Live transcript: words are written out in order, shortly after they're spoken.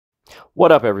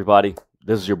What up, everybody?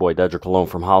 This is your boy Dedrian Colon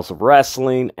from House of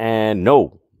Rasslin, and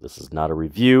no, this is not a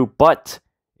review, but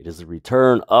it is the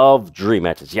return of Dream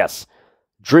Matches. Yes,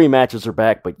 Dream Matches are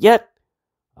back, but yet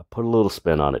I put a little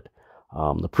spin on it.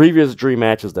 The previous Dream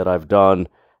Matches that I've done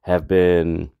have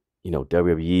been,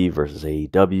 WWE versus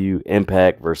AEW,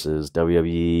 Impact versus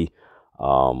WWE.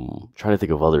 Trying to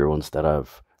think of other ones that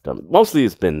I've done. Mostly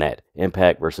it's been that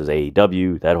Impact versus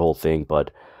AEW, that whole thing,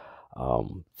 but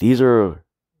these are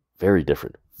very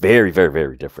different. Very, very,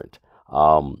 very different.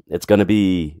 It's going to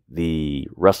be the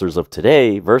wrestlers of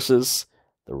today versus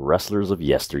the wrestlers of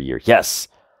yesteryear. Yes,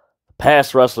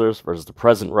 past wrestlers versus the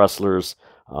present wrestlers.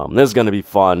 This is going to be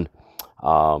fun.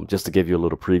 Just to give you a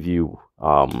little preview,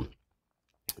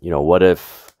 what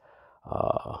if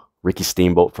Ricky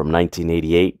Steamboat from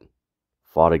 1988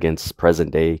 fought against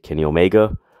present-day Kenny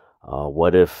Omega?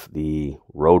 What if the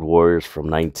Road Warriors from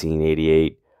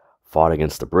 1988 fought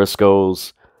against the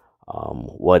Briscoes?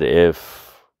 What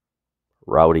if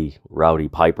Rowdy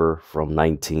Piper from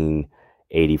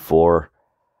 1984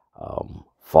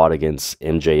 fought against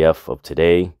MJF of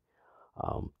today?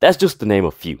 That's just to name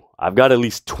a few. I've got at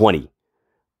least 20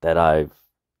 that I've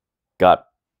got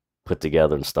put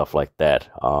together and stuff like that.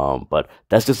 But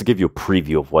that's just to give you a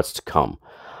preview of what's to come.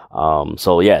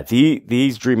 So yeah,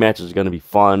 these dream matches are going to be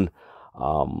fun.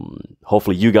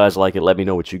 Hopefully you guys like it. Let me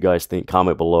know what you guys think.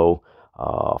 Comment below.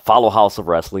 Follow House of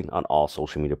Rasslin on all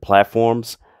social media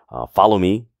platforms. Follow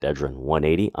me,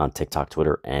 Dedrian180, on TikTok,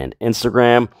 Twitter, and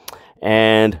Instagram.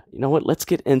 And you know what? Let's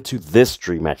get into this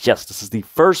dream match. Yes, this is the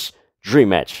first dream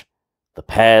match. The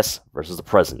past versus the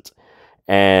present.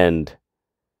 And,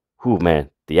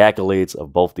 man, the accolades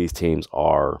of both these teams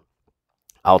are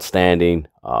outstanding.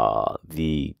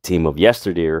 The team of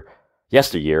yesteryear,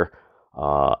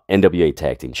 NWA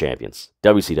Tag Team Champions,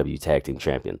 WCW Tag Team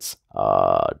Champions,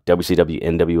 WCW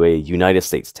NWA United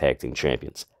States Tag Team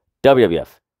Champions, WWF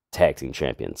Tag Team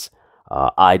Champions,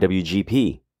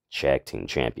 IWGP Tag Team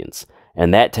Champions.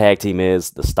 And that tag team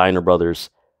is the Steiner brothers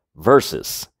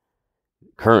versus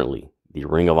currently the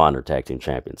Ring of Honor Tag Team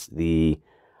Champions, the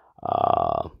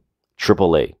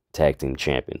AAA Tag Team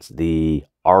Champions, the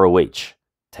ROH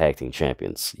Tag Team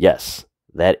Champions. Yes,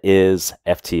 that is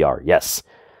FTR. Yes.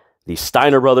 The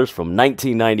Steiner brothers from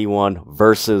 1991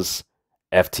 versus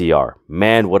FTR.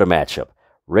 Man, what a matchup.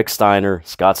 Rick Steiner,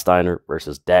 Scott Steiner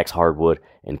versus Dax Hardwood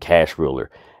and Cash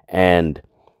Ruler. And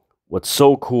what's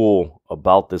so cool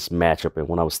about this matchup, and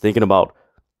when I was thinking about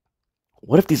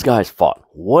what if these guys fought?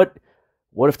 What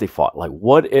if they fought? Like,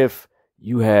 what if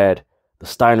you had the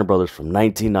Steiner brothers from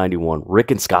 1991, Rick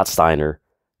and Scott Steiner,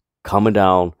 coming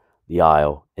down the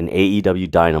aisle in AEW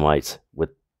Dynamite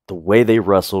with the way they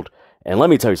wrestled? And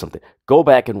let me tell you something. Go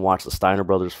back and watch the Steiner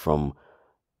brothers from,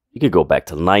 you could go back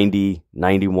to 90,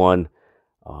 91,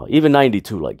 even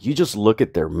 92. Like, you just look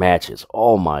at their matches.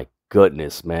 Oh, my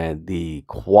goodness, man. The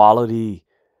quality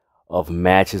of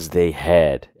matches they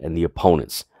had and the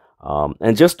opponents.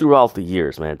 And just throughout the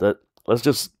years, man. Let's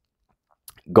just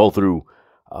go through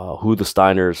who the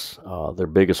Steiners, their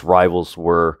biggest rivals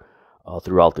were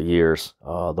throughout the years.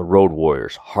 The Road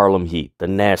Warriors, Harlem Heat, the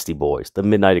Nasty Boys, the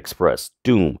Midnight Express,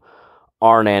 Doom,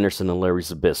 Arn Anderson and Larry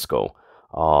Zbyszko,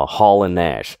 Hall and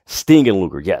Nash, Sting and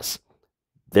Luger. Yes,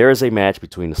 there is a match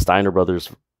between the Steiner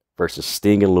brothers versus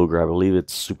Sting and Luger. I believe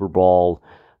it's Super Bowl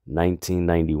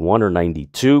 1991 or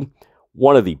 92.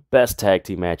 One of the best tag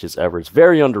team matches ever. It's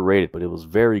very underrated, but it was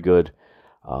very good.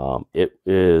 It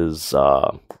is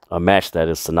a match that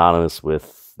is synonymous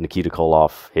with Nikita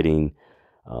Koloff hitting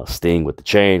Sting with the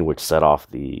chain, which set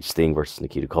off the Sting versus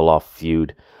Nikita Koloff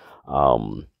feud.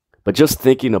 But just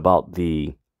thinking about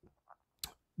the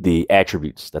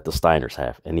attributes that the Steiners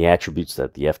have and the attributes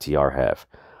that the FTR have.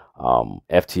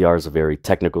 FTR is a very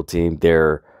technical team.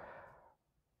 They're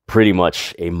pretty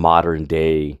much a modern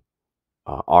day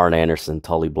Arn Anderson,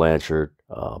 Tully Blanchard,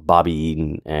 Bobby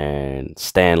Eaton, and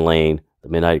Stan Lane, the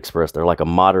Midnight Express. They're like a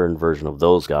modern version of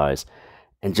those guys.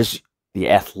 And just the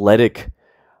athletic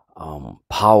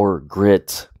power,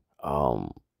 grit,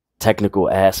 technical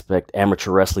aspect,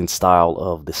 amateur wrestling style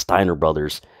of the Steiner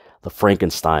brothers, the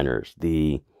Frankensteiners,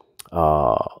 the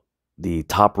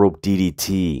top rope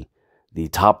DDT, the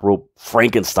top rope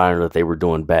Frankensteiner that they were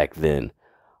doing back then.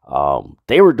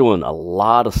 They were doing a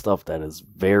lot of stuff that is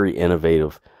very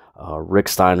innovative. Rick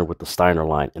Steiner with the Steiner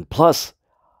line. And plus,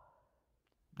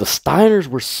 the Steiners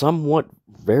were somewhat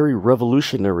very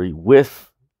revolutionary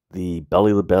with the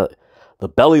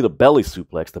belly-to-belly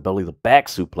suplex, the belly-to-back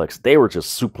suplex. They were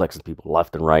just suplexing people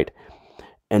left and right.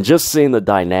 And just seeing the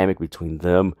dynamic between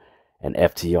them and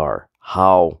FTR,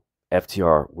 how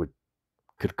FTR would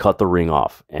could cut the ring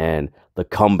off, and the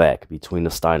comeback between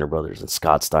the Steiner brothers and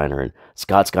Scott Steiner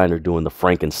doing the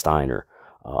Frankensteiner,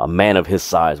 a man of his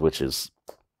size, which is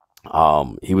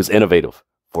he was innovative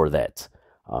for that.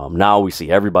 Now we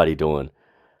see everybody doing,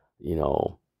 you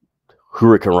know,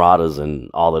 Hurricane Radas and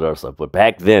all that other stuff. But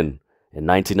back then, in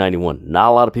 1991, not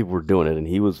a lot of people were doing it, and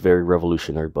he was very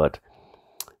revolutionary. But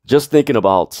just thinking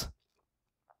about,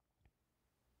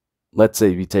 let's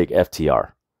say we take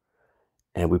FTR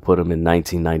and we put him in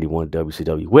 1991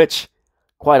 WCW, which,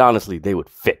 quite honestly, they would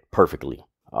fit perfectly.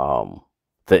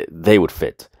 They would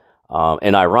fit.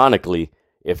 And ironically,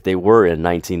 if they were in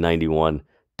 1991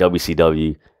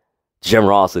 WCW, Jim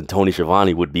Ross and Tony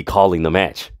Schiavone would be calling the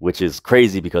match, which is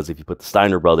crazy because if you put the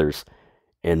Steiner brothers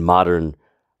in modern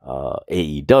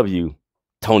AEW,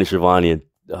 Tony Schiavone and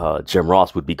Jim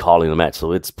Ross would be calling the match.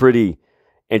 So it's pretty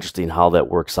interesting how that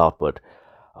works out. But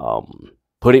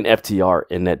putting FTR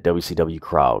in that WCW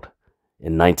crowd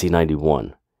in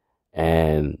 1991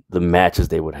 and the matches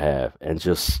they would have and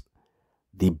just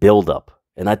the build-up.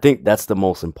 And I think that's the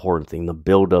most important thing, the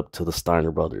build-up to the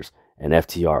Steiner brothers and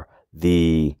FTR.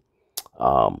 The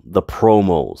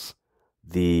promos,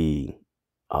 the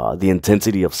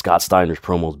intensity of Scott Steiner's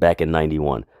promos back in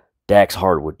 91, Dax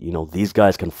Harwood, you know, these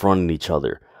guys confronting each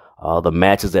other, the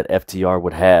matches that FTR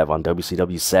would have on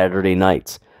WCW Saturday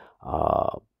nights,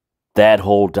 that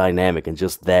whole dynamic and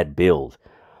just that build,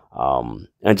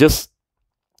 and just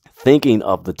thinking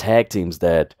of the tag teams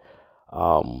that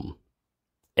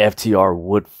FTR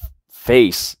would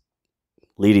face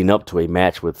leading up to a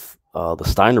match with the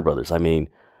Steiner brothers. I mean,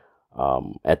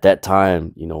 at that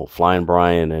time, you know, Flying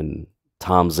Brian and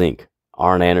Tom Zink,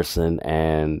 Arn Anderson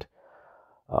and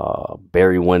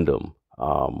Barry Windham.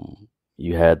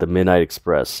 You had the Midnight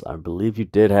Express. I believe you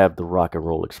did have the Rock and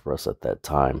Roll Express at that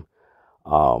time.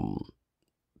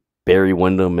 Barry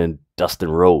Windham and Dustin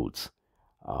Rhodes.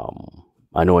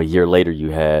 I know a year later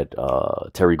you had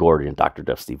Terry Gordy and Dr.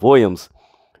 Death Steve Williams.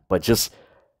 But just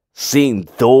seeing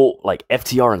like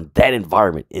FTR in that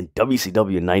environment in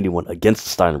WCW in 91 against the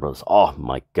Steiner brothers, oh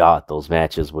my God, those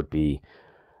matches would be,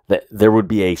 there would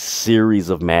be a series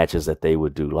of matches that they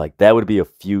would do. Like that would be a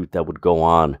feud that would go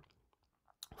on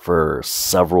for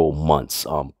several months,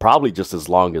 probably just as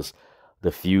long as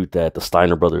the feud that the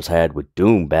Steiner brothers had with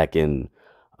Doom back in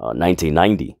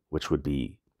 1990, which would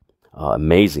be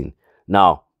amazing.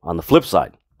 Now, on the flip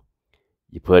side,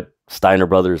 you put Steiner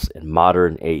brothers in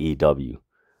modern AEW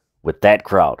with that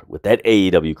crowd, with that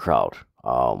AEW crowd.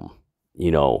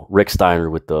 You know, Rick Steiner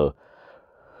with the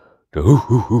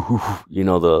you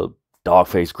know, the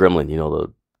dog-faced gremlin, you know,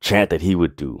 the chant that he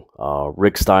would do.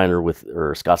 Rick Steiner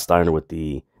or Scott Steiner with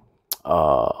the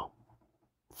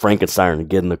Frankensteiner and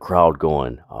getting the crowd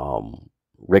going.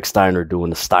 Rick Steiner doing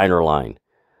the Steiner line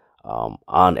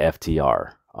on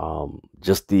FTR.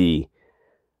 Just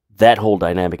that whole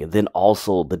dynamic, and then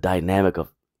also the dynamic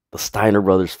of the Steiner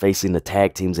brothers facing the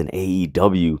tag teams in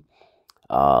AEW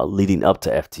leading up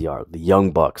to FTR. The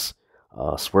Young Bucks,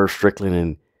 Swerve Strickland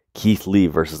and Keith Lee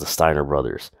versus the Steiner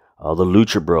brothers. The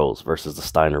Lucha Bros versus the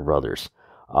Steiner brothers.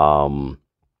 Man,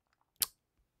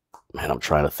 I'm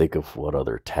trying to think of what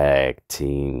other tag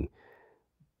team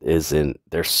is in.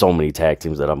 There's so many tag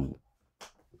teams that I'm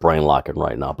brain locking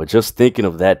right now. But just thinking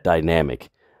of that dynamic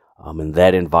in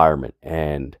that environment,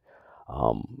 and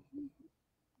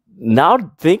now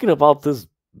thinking about this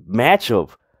matchup,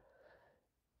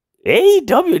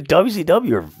 AEW and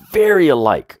WCW are very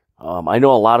alike. I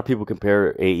know a lot of people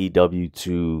compare AEW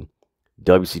to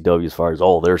WCW as far as,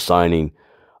 oh, they're signing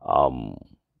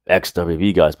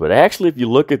ex-WWE guys. But actually, if you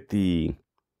look at the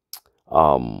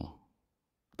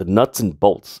nuts and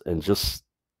bolts, and just,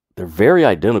 they're very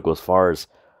identical as far as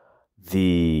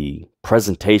the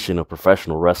presentation of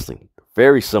professional wrestling.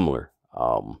 Very similar.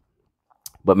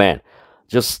 But man,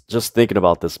 just thinking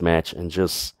about this match and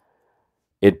just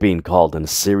it being called in a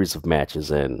series of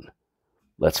matches, and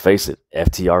let's face it,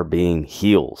 FTR being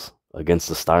heels against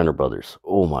the Steiner brothers.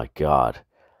 Oh my God.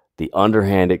 The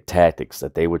underhanded tactics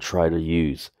that they would try to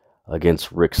use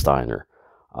against Rick Steiner.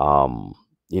 You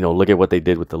know, look at what they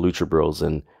did with the Lucha Bros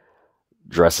and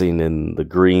dressing in the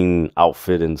green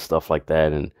outfit and stuff like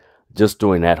that, and just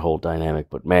doing that whole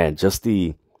dynamic. But man, just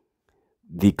the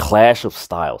clash of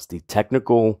styles, the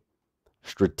technical,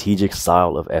 strategic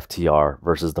style of FTR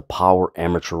versus the power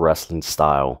amateur wrestling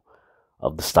style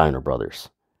of the Steiner brothers.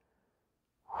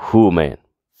 Whew, man,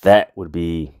 that would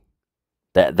be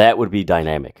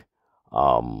dynamic.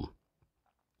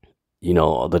 You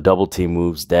know, the double team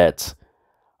moves that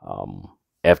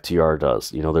FTR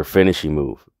does, you know, their finishing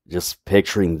move. Just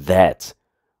picturing that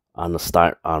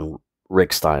on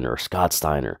Rick Steiner, Scott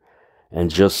Steiner,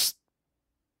 and just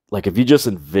like if you just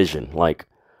envision like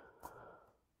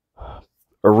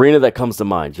arena that comes to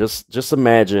mind, just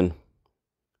imagine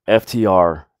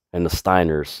FTR and the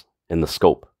Steiners in the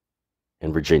Scope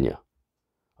in Virginia.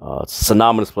 It's a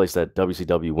synonymous place that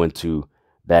WCW went to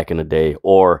back in the day.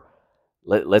 Or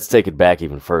let's take it back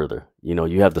even further. You know,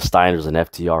 you have the Steiners and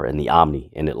FTR and the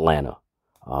Omni in Atlanta,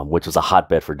 which was a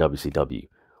hotbed for WCW.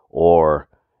 Or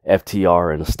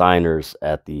FTR and the Steiners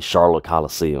at the Charlotte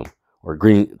Coliseum or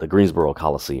the Greensboro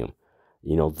Coliseum.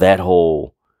 You know, that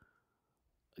whole,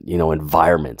 you know,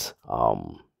 environment.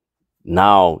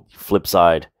 Now, flip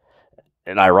side,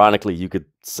 and ironically, you could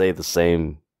say the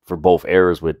same for both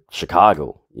eras with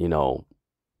Chicago. You know,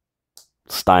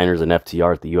 Steiners and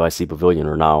FTR at the UIC Pavilion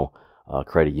are now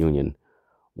Credit Union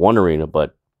One Arena,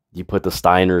 but you put the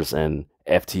Steiners and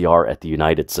FTR at the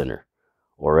United Center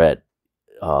or at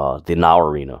the Now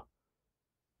Arena.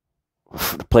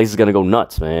 The place is going to go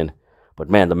nuts, man. But,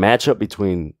 man, the matchup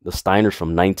between the Steiners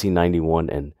from 1991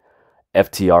 and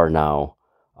FTR now,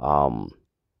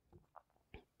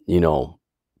 you know,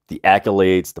 the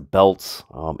accolades, the belts,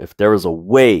 if there was a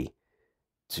way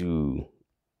to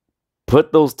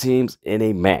put those teams in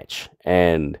a match,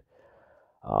 and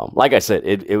like I said,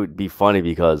 it would be funny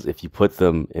because if you put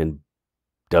them in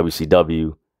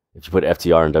WCW, if you put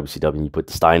FTR in WCW and you put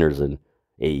the Steiners in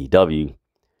AEW,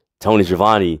 Tony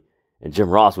Schiavone and Jim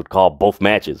Ross would call both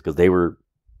matches because they were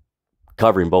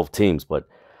covering both teams. But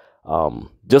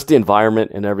just the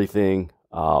environment and everything,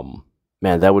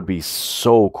 man, that would be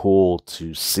so cool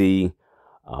to see.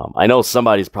 I know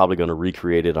somebody's probably going to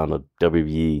recreate it on a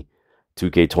WWE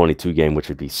 2K22 game, which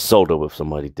would be so dope if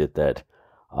somebody did that.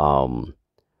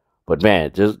 But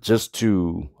man, just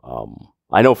to,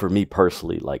 I know for me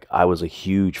personally, like I was a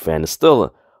huge fan, and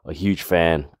still a huge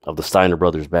fan of the Steiner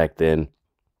brothers back then.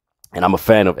 And I'm a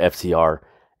fan of FTR,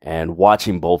 and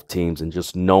watching both teams and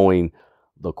just knowing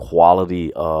the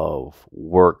quality of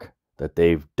work that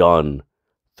they've done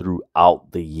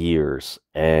throughout the years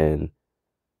and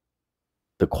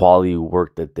the quality of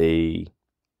work that they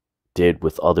did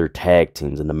with other tag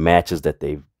teams and the matches that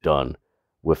they've done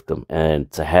with them, and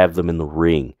to have them in the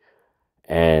ring.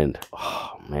 And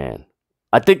oh man,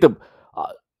 I think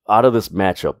out of this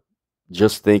matchup,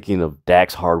 just thinking of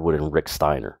Dax Harwood and Rick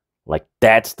Steiner, like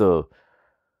that's the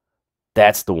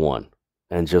one.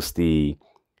 And just the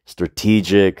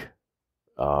strategic,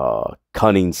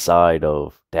 cunning side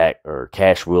of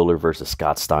Cash Wheeler versus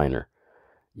Scott Steiner.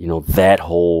 You know, that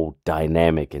whole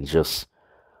dynamic, and just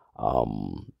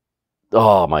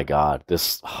oh my God,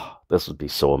 this would be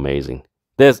so amazing.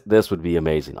 This would be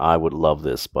amazing. I would love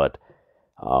this, but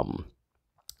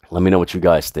let me know what you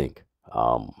guys think.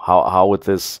 How would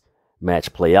this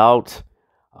match play out?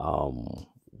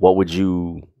 What would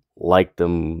you like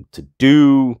them to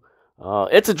do?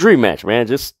 It's a dream match, man.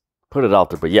 Just put it out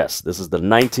there. But yes, this is the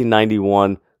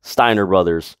 1991 Steiner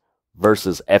Brothers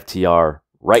versus FTR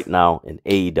right now in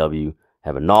AEW,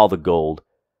 having all the gold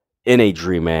in a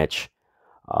dream match.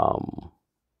 Oh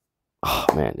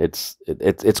man, it's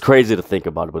crazy to think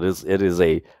about it, but it is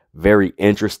a very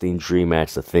interesting dream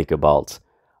match to think about,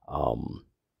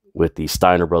 with the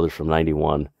Steiner Brothers from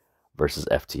 91 versus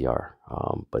FTR.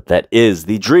 But that is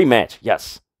the dream match.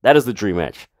 Yes, that is the dream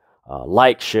match.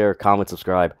 Like, share, comment,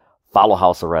 subscribe, follow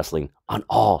House of Wrestling on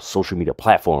all social media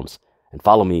platforms, and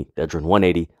follow me,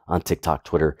 Dedrian180, on TikTok,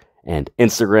 Twitter, and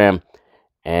Instagram.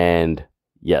 And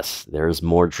yes, there's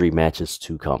more dream matches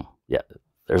to come. Yeah,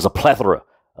 there's a plethora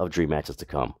of dream matches to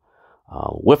come.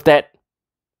 With that,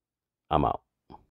 I'm out.